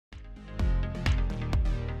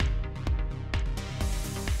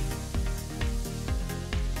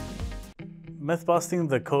Mythbusting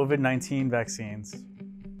the COVID-19 vaccines.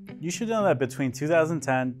 You should know that between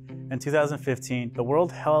 2010 and 2015, the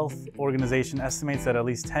World Health Organization estimates that at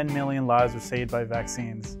least 10 million lives were saved by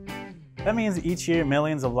vaccines. That means each year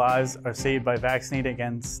millions of lives are saved by vaccinating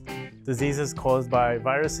against diseases caused by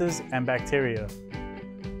viruses and bacteria.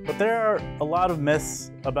 But there are a lot of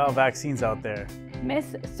myths about vaccines out there.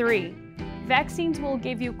 Myth 3. Vaccines will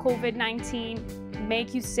give you COVID-19,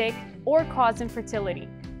 make you sick, or cause infertility.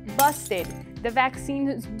 Busted. The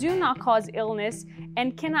vaccines do not cause illness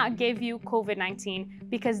and cannot give you COVID-19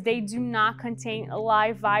 because they do not contain a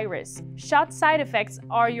live virus. Shot side effects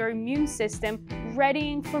are your immune system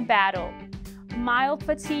readying for battle. Mild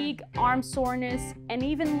fatigue, arm soreness, and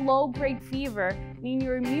even low-grade fever mean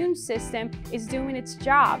your immune system is doing its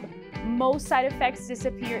job. Most side effects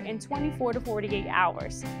disappear in 24 to 48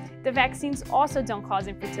 hours. The vaccines also don't cause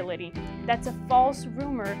infertility. That's a false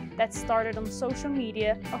rumor that started on social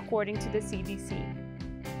media, according to the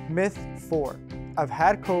CDC. Myth 4. I've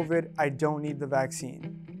had COVID, I don't need the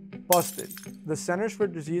vaccine. Busted. The Centers for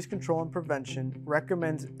Disease Control and Prevention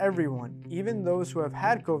recommends everyone, even those who have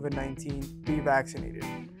had COVID-19, be vaccinated.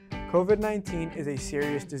 COVID-19 is a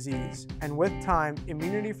serious disease, and with time,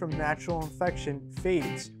 immunity from natural infection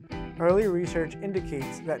fades. Early research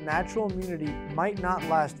indicates that natural immunity might not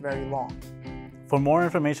last very long. For more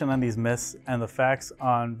information on these myths and the facts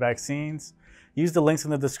on vaccines, use the links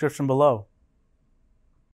in the description below.